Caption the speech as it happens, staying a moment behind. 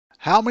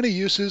How many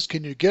uses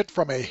can you get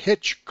from a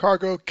Hitch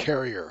cargo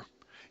carrier?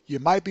 You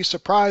might be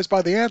surprised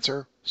by the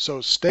answer,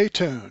 so stay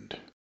tuned.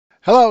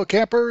 Hello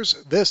campers,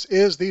 this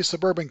is the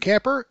Suburban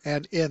Camper,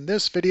 and in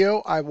this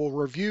video I will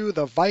review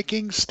the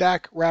Viking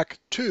Stack Rack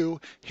II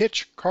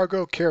Hitch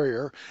cargo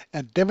carrier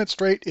and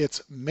demonstrate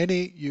its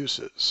many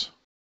uses.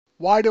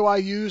 Why do I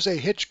use a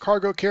Hitch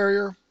cargo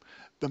carrier?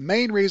 The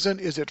main reason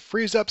is it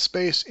frees up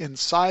space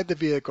inside the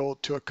vehicle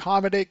to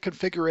accommodate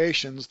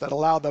configurations that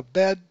allow the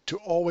bed to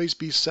always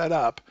be set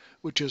up,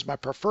 which is my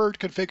preferred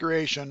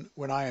configuration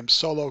when I am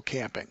solo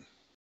camping.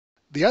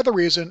 The other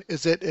reason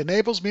is it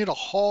enables me to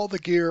haul the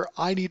gear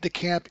I need to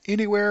camp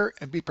anywhere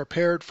and be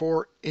prepared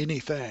for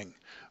anything.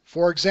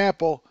 For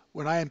example,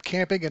 when I am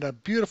camping in a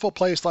beautiful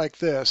place like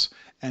this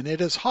and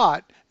it is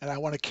hot and I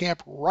want to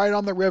camp right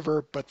on the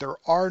river but there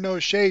are no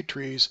shade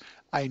trees,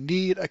 I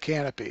need a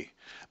canopy.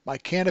 My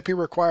canopy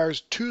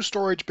requires 2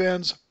 storage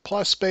bins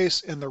plus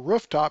space in the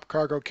rooftop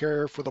cargo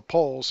carrier for the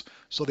poles,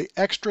 so the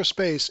extra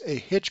space a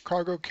Hitch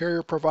cargo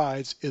carrier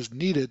provides is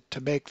needed to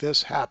make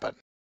this happen.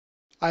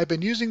 I've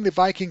been using the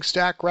Viking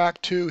Stack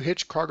Rack II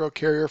Hitch cargo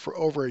carrier for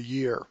over a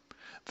year.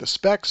 The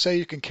specs say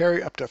you can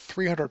carry up to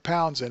 300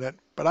 pounds in it,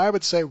 but I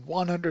would say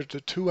 100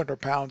 to 200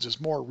 pounds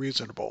is more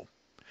reasonable.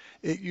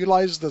 It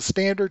utilizes the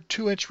standard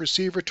 2-inch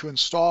receiver to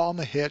install on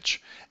the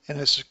hitch and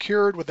is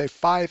secured with a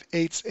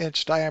 5/8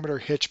 inch diameter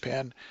hitch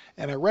pin,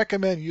 and I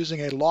recommend using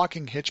a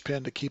locking hitch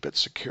pin to keep it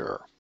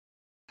secure.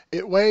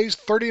 It weighs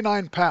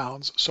 39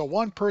 pounds, so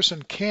one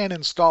person can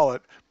install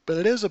it, but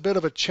it is a bit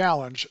of a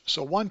challenge,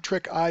 so one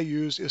trick I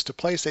use is to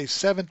place a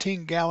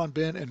 17-gallon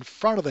bin in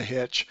front of the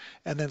hitch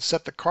and then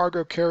set the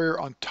cargo carrier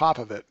on top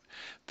of it.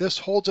 This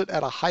holds it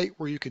at a height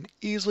where you can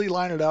easily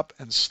line it up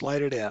and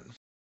slide it in.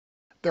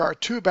 There are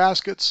 2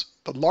 baskets.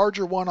 The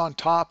larger one on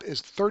top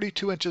is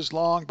 32 inches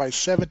long by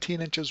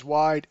 17 inches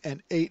wide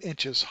and 8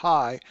 inches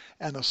high,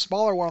 and the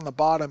smaller one on the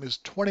bottom is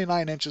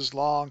 29 inches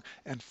long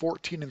and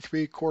 14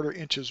 3/4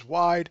 inches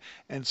wide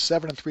and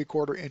 7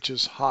 3/4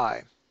 inches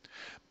high.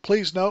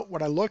 Please note,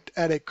 when I looked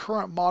at a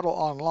current model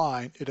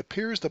online, it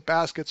appears the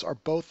baskets are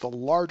both the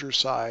larger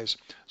size,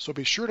 so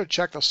be sure to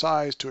check the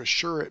size to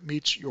assure it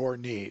meets your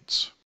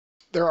needs.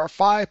 There are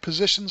 5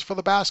 positions for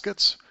the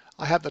baskets.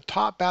 I have the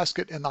top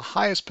basket in the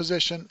highest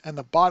position and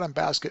the bottom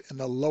basket in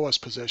the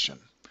lowest position.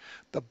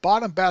 The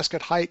bottom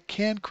basket height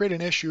can create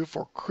an issue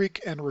for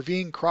creek and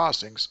ravine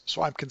crossings,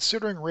 so I'm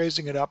considering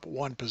raising it up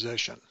 1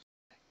 position.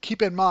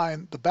 Keep in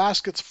mind the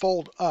baskets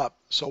fold up,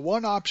 so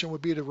one option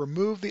would be to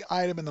remove the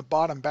item in the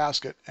bottom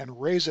basket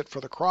and raise it for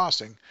the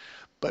crossing,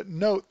 but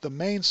note the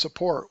main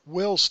support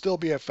will still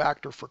be a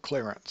factor for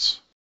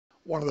clearance.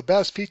 One of the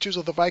best features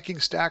of the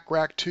Viking Stack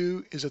Rack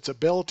II is its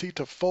ability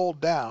to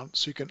fold down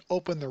so you can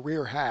open the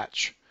rear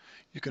hatch.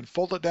 You can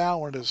fold it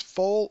down when it is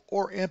full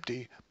or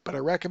empty, but I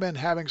recommend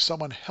having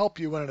someone help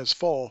you when it is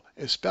full,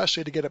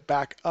 especially to get it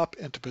back up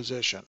into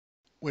position.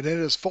 When it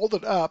is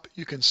folded up,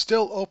 you can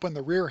still open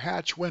the rear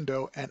hatch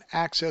window and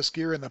access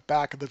gear in the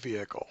back of the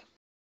vehicle.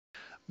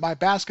 My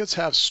baskets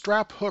have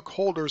strap hook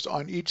holders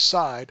on each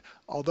side,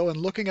 although in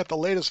looking at the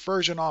latest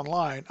version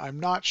online, I'm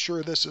not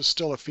sure this is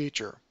still a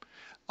feature.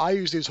 I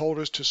use these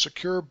holders to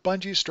secure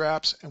bungee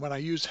straps, and when I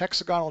use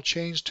hexagonal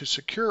chains to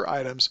secure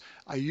items,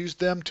 I use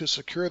them to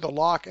secure the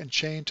lock and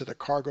chain to the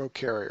cargo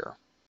carrier.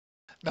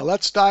 Now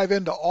let's dive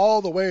into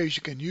all the ways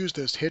you can use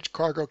this Hitch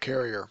cargo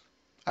carrier.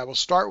 I will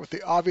start with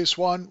the obvious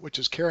one, which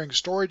is carrying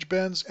storage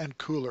bins and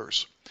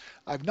coolers.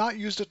 I've not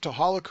used it to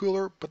haul a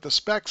cooler, but the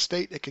specs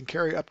state it can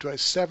carry up to a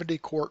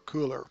 70-quart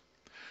cooler.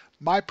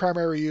 My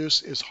primary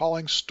use is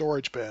hauling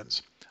storage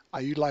bins. I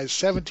utilize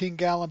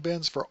 17-gallon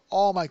bins for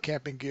all my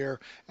camping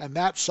gear, and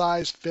that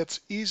size fits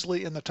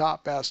easily in the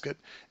top basket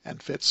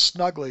and fits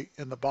snugly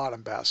in the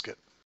bottom basket.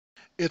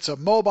 It's a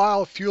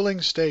mobile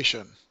fueling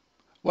station.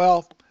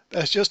 Well,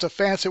 that's just a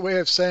fancy way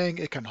of saying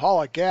it can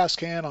haul a gas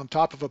can on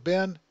top of a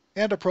bin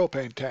and a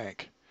propane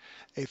tank.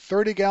 A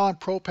 30-gallon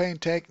propane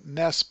tank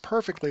nests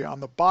perfectly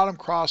on the bottom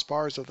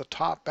crossbars of the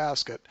top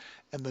basket,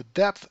 and the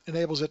depth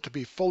enables it to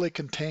be fully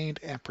contained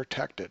and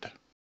protected.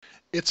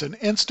 It's an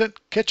instant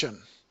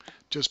kitchen.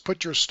 Just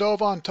put your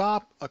stove on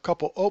top, a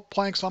couple oak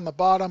planks on the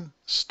bottom,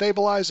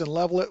 stabilize and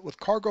level it with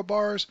cargo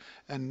bars,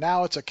 and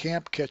now it's a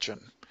camp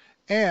kitchen.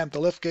 And the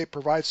liftgate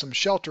provides some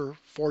shelter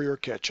for your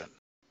kitchen.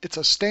 It's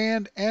a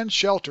stand and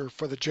shelter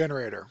for the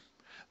generator.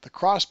 The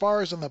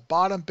crossbars in the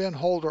bottom bin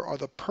holder are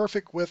the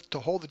perfect width to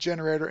hold the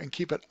generator and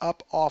keep it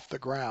up off the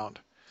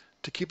ground.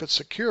 To keep it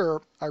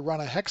secure, I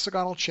run a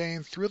hexagonal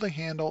chain through the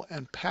handle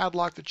and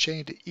padlock the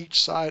chain to each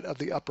side of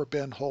the upper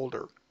bin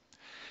holder.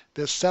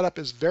 This setup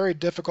is very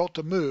difficult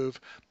to move,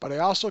 but I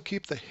also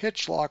keep the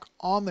hitch lock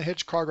on the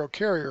Hitch cargo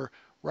carrier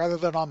rather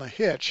than on the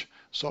hitch,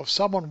 so if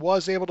someone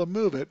was able to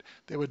move it,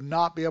 they would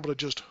not be able to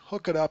just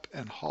hook it up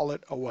and haul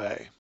it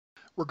away.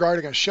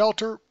 Regarding a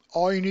shelter,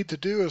 all you need to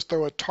do is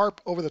throw a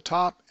tarp over the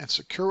top and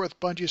secure with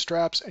bungee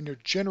straps, and your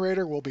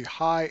generator will be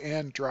high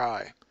and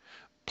dry.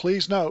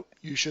 Please note,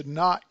 you should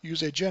not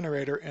use a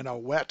generator in a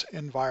wet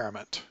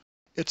environment.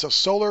 It's a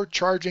solar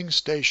charging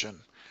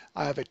station.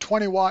 I have a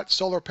 20-watt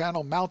solar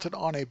panel mounted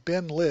on a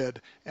bin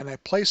lid, and I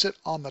place it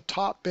on the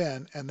top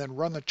bin and then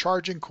run the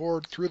charging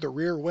cord through the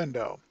rear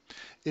window.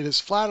 It is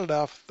flat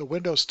enough the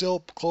window still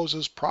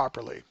closes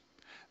properly.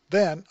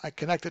 Then I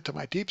connect it to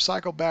my deep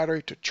cycle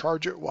battery to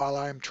charge it while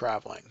I am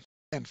traveling.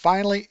 And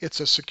finally,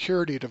 it's a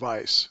security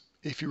device.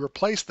 If you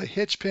replace the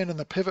hitch pin in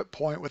the pivot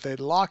point with a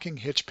locking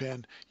hitch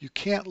pin, you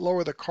can't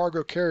lower the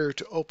cargo carrier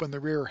to open the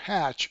rear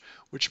hatch,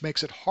 which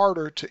makes it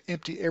harder to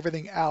empty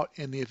everything out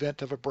in the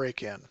event of a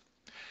break-in.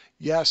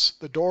 Yes,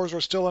 the doors are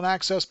still an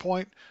access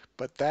point,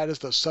 but that is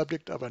the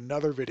subject of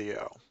another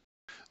video.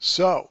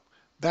 So,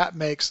 that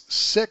makes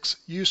 6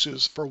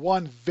 uses for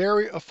one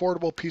very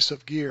affordable piece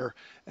of gear,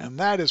 and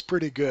that is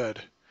pretty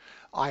good.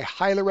 I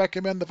highly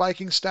recommend the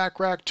Viking Stack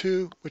Rack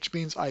II, which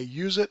means I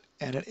use it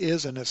and it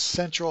is an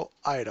essential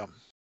item.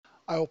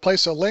 I will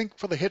place a link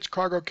for the Hitch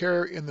cargo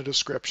carrier in the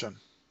description.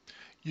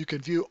 You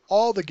can view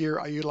all the gear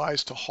I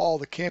utilize to haul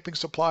the camping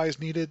supplies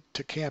needed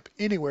to camp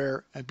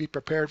anywhere and be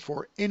prepared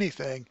for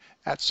anything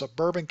at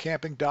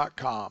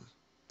suburbancamping.com.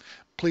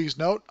 Please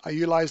note I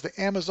utilize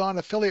the Amazon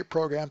affiliate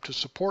program to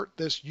support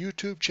this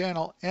YouTube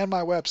channel and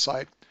my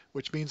website,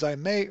 which means I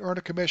may earn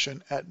a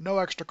commission at no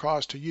extra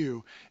cost to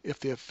you if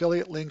the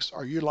affiliate links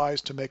are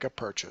utilized to make a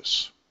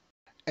purchase.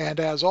 And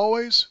as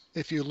always,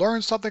 if you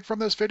learned something from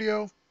this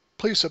video,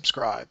 please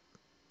subscribe.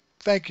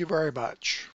 Thank you very much.